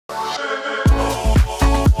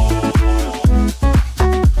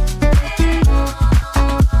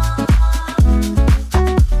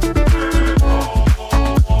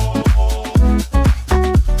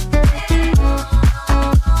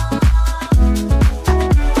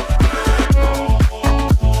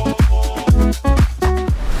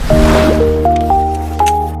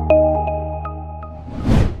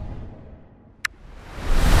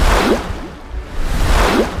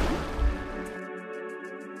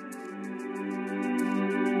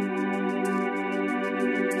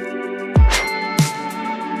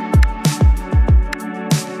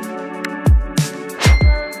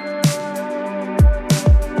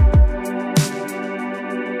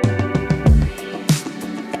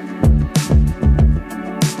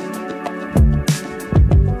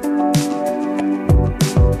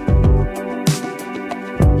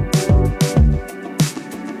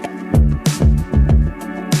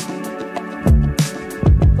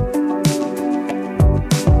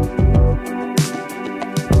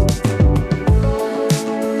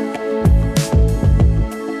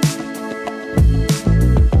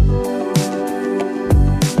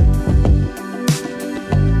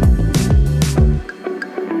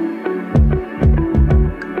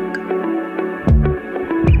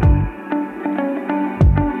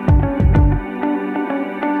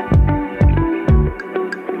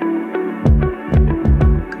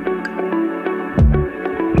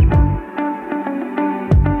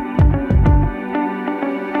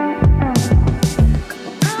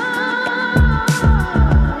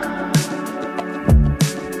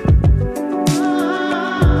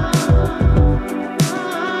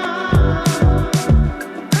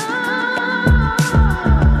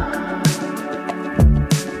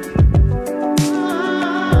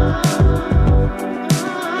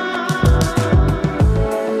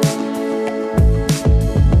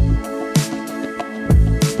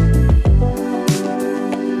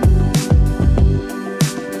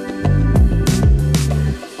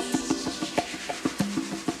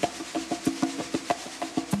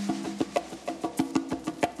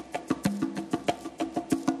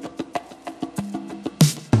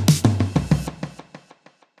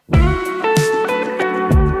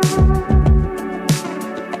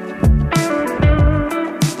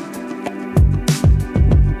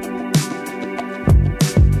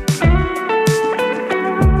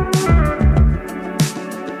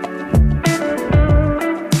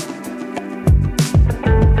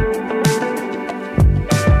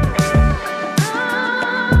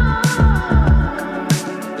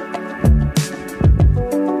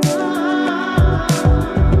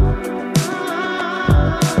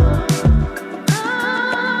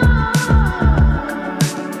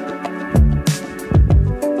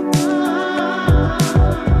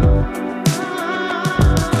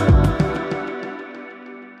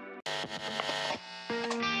I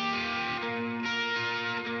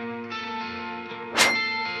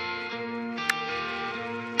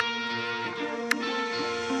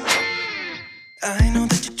know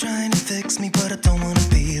that you're trying to fix me, but I don't wanna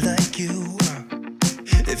be like you.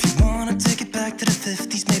 If you wanna take it back to the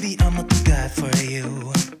 50s, maybe I'm not the guy for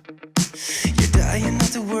you. You're dying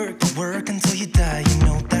not to work, but work until you die, you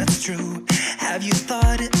know that's true. Have you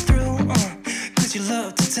thought it through? Cause you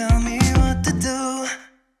love to tell me what to do.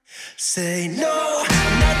 Say no,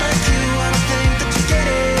 I'm not like you, I don't think that you get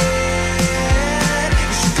it. You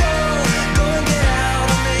should go and get out,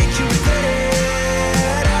 I'll make you regret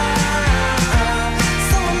it.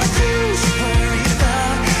 Someone like you should worry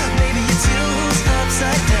about. Maybe you're too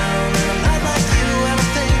upside down, and I'm not like you, I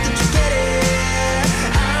don't think that you get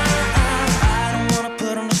it. I don't wanna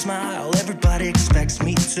put on a smile, everybody expects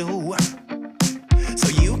me to. So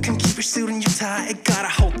you can keep your suit and your tie, gotta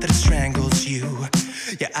hope that it strangles you.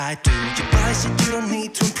 Yeah, I do. You buy shit you don't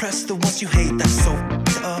need to impress the ones you hate, that's so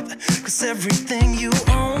f***ed up. Cause everything you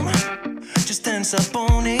own just ends up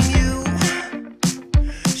owning you.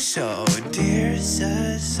 So, dear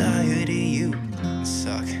society, you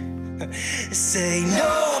suck. Say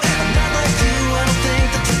no, I'm not like you, I don't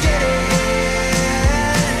think that you get it.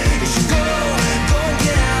 You should go and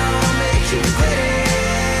get out, I'll make you regret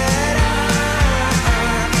it.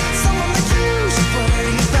 Someone like you should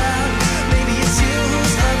worry about. Maybe it's you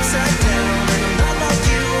who's upside down, and I'm not like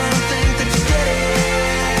you, I don't think that you get it.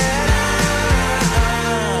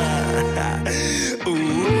 Ooh.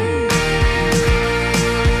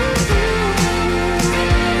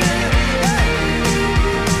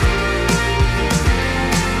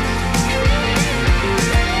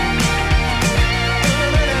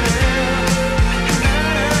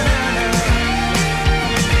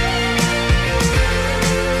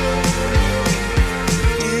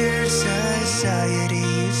 Dear society,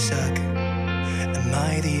 you suck. Am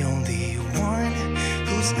I the only one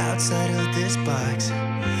who's outside of this box?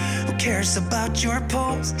 Who cares about your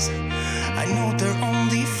posts? I know they're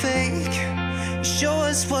only fake. Show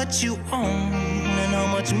us what you own and how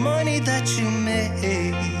much money that you make.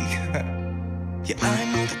 Yeah, I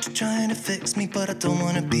know that you're trying to fix me, but I don't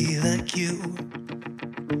wanna be like you.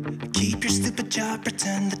 Keep your stupid job,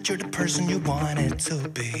 pretend that you're the person you wanted to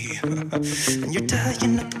be. And you're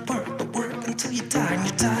dying not to work, but work until you die. And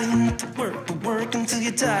you're dying not to work, but work until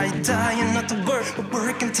you die. You're dying not to work, but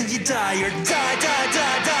work until you die. You're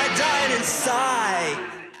dying inside.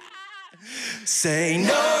 Say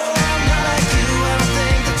no.